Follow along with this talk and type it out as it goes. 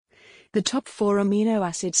The top 4 amino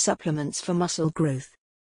acid supplements for muscle growth.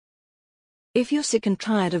 If you're sick and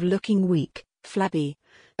tired of looking weak, flabby,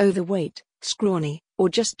 overweight, scrawny, or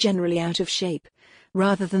just generally out of shape,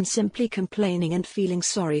 rather than simply complaining and feeling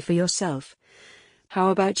sorry for yourself, how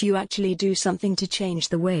about you actually do something to change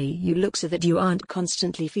the way you look so that you aren't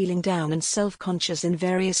constantly feeling down and self-conscious in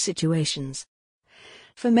various situations?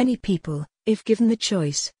 For many people, if given the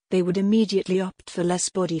choice, they would immediately opt for less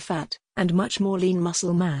body fat and much more lean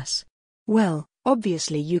muscle mass. Well,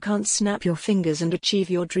 obviously you can't snap your fingers and achieve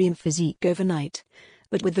your dream physique overnight,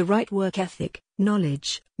 but with the right work ethic,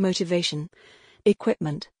 knowledge, motivation,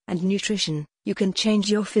 equipment, and nutrition, you can change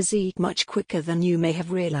your physique much quicker than you may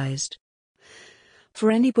have realized.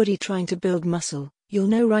 For anybody trying to build muscle, you'll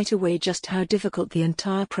know right away just how difficult the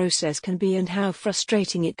entire process can be and how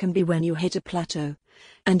frustrating it can be when you hit a plateau.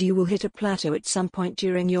 And you will hit a plateau at some point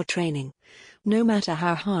during your training, no matter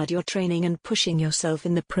how hard you're training and pushing yourself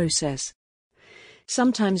in the process.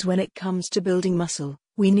 Sometimes when it comes to building muscle,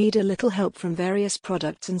 we need a little help from various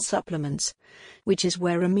products and supplements, which is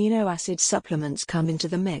where amino acid supplements come into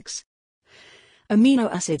the mix.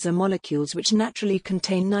 Amino acids are molecules which naturally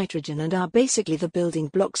contain nitrogen and are basically the building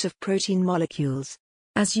blocks of protein molecules.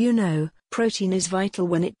 As you know, protein is vital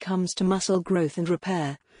when it comes to muscle growth and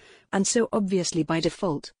repair. And so obviously by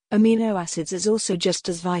default, amino acids is also just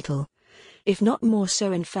as vital, if not more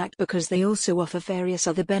so in fact, because they also offer various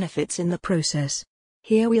other benefits in the process.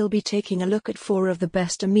 Here we'll be taking a look at 4 of the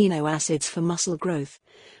best amino acids for muscle growth,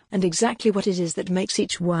 and exactly what it is that makes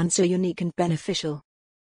each one so unique and beneficial.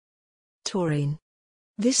 Taurine.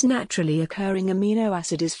 This naturally occurring amino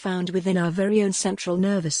acid is found within our very own central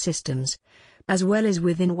nervous systems, as well as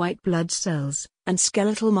within white blood cells, and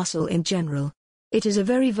skeletal muscle in general. It is a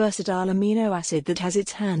very versatile amino acid that has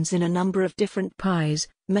its hands in a number of different pies,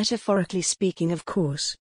 metaphorically speaking of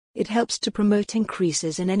course. It helps to promote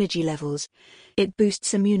increases in energy levels, it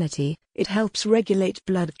boosts immunity, it helps regulate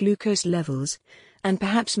blood glucose levels, and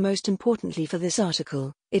perhaps most importantly for this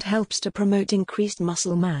article, it helps to promote increased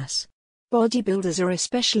muscle mass. Bodybuilders are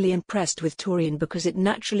especially impressed with taurine because it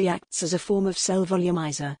naturally acts as a form of cell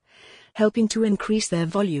volumizer, helping to increase their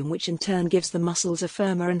volume, which in turn gives the muscles a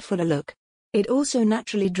firmer and fuller look. It also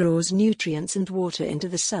naturally draws nutrients and water into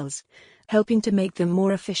the cells, helping to make them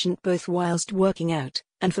more efficient both whilst working out,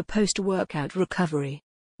 and for post-workout recovery.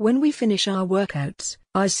 When we finish our workouts,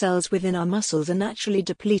 our cells within our muscles are naturally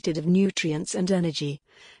depleted of nutrients and energy,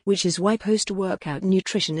 which is why post-workout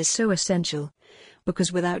nutrition is so essential,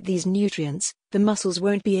 because without these nutrients, the muscles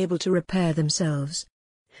won't be able to repair themselves.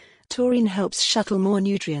 Taurine helps shuttle more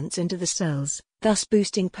nutrients into the cells, thus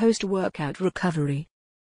boosting post-workout recovery.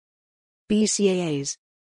 BCAAs.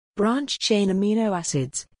 Branch-chain amino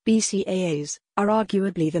acids, BCAAs, are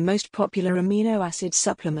arguably the most popular amino acid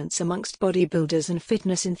supplements amongst bodybuilders and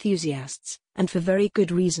fitness enthusiasts, and for very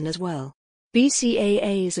good reason as well.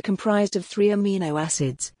 BCAAs are comprised of 3 amino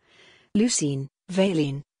acids, leucine,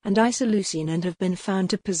 valine, and isoleucine, and have been found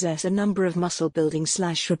to possess a number of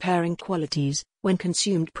muscle-building/repairing qualities when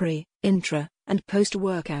consumed pre, intra, and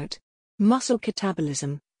post-workout. Muscle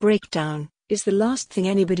catabolism, breakdown, is the last thing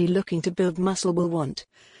anybody looking to build muscle will want.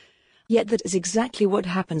 Yet that is exactly what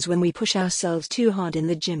happens when we push ourselves too hard in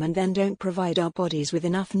the gym and then don't provide our bodies with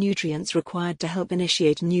enough nutrients required to help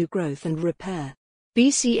initiate new growth and repair.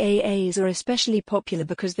 BCAAs are especially popular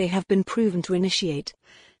because they have been proven to initiate,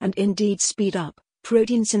 and indeed speed up,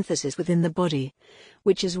 protein synthesis within the body,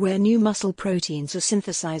 which is where new muscle proteins are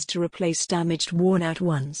synthesized to replace damaged, worn-out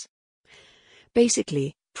ones.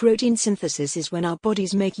 Basically, protein synthesis is when our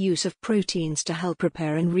bodies make use of proteins to help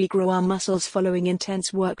repair and regrow our muscles following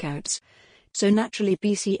intense workouts. So naturally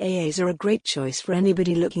BCAAs are a great choice for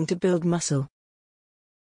anybody looking to build muscle.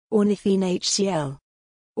 Ornithine HCl.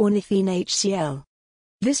 Ornithine HCl.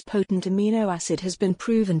 This potent amino acid has been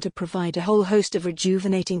proven to provide a whole host of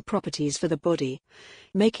rejuvenating properties for the body,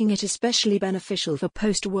 making it especially beneficial for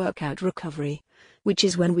post-workout recovery, which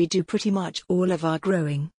is when we do pretty much all of our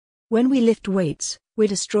growing. When we lift weights, we're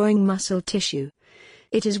destroying muscle tissue.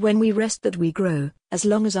 It is when we rest that we grow, as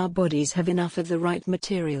long as our bodies have enough of the right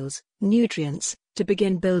materials, nutrients, to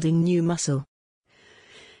begin building new muscle.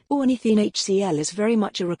 Ornithine HCl is very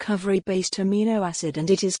much a recovery-based amino acid, and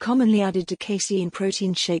it is commonly added to casein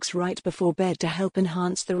protein shakes right before bed to help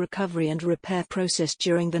enhance the recovery and repair process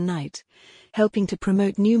during the night, helping to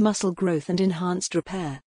promote new muscle growth and enhanced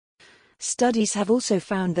repair. Studies have also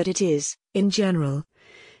found that it is, in general,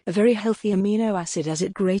 a very healthy amino acid as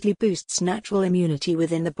it greatly boosts natural immunity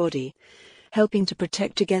within the body, helping to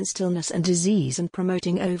protect against illness and disease and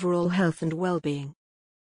promoting overall health and well-being.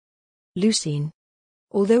 Leucine.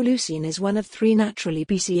 Although leucine is one of 3 naturally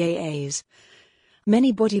BCAAs,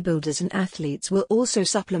 Many bodybuilders and athletes will also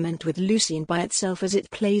supplement with leucine by itself, as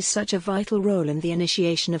it plays such a vital role in the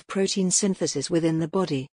initiation of protein synthesis within the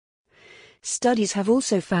body. Studies have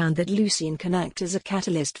also found that leucine can act as a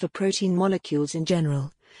catalyst for protein molecules in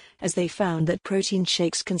general, as they found that protein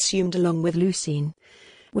shakes consumed along with leucine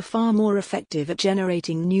were far more effective at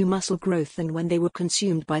generating new muscle growth than when they were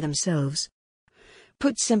consumed by themselves.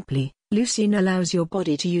 Put simply, leucine allows your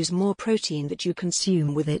body to use more protein that you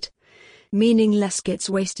consume with it, meaning less gets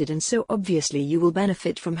wasted, and so obviously you will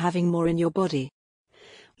benefit from having more in your body.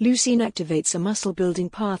 Leucine activates a muscle-building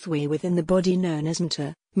pathway within the body known as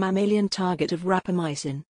mTOR, mammalian target of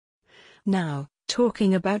rapamycin. Now,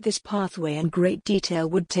 talking about this pathway in great detail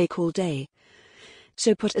would take all day.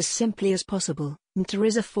 So put as simply as possible, mTOR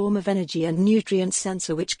is a form of energy and nutrient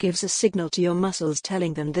sensor which gives a signal to your muscles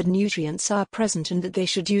telling them that nutrients are present and that they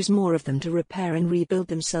should use more of them to repair and rebuild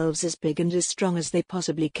themselves as big and as strong as they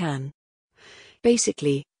possibly can.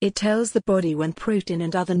 Basically, it tells the body when protein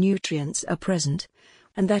and other nutrients are present,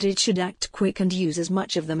 and that it should act quick and use as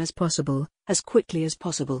much of them as possible, as quickly as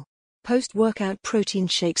possible. Post-workout protein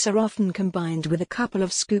shakes are often combined with a couple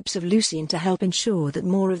of scoops of leucine to help ensure that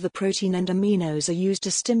more of the protein and aminos are used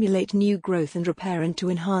to stimulate new growth and repair and to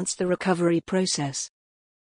enhance the recovery process.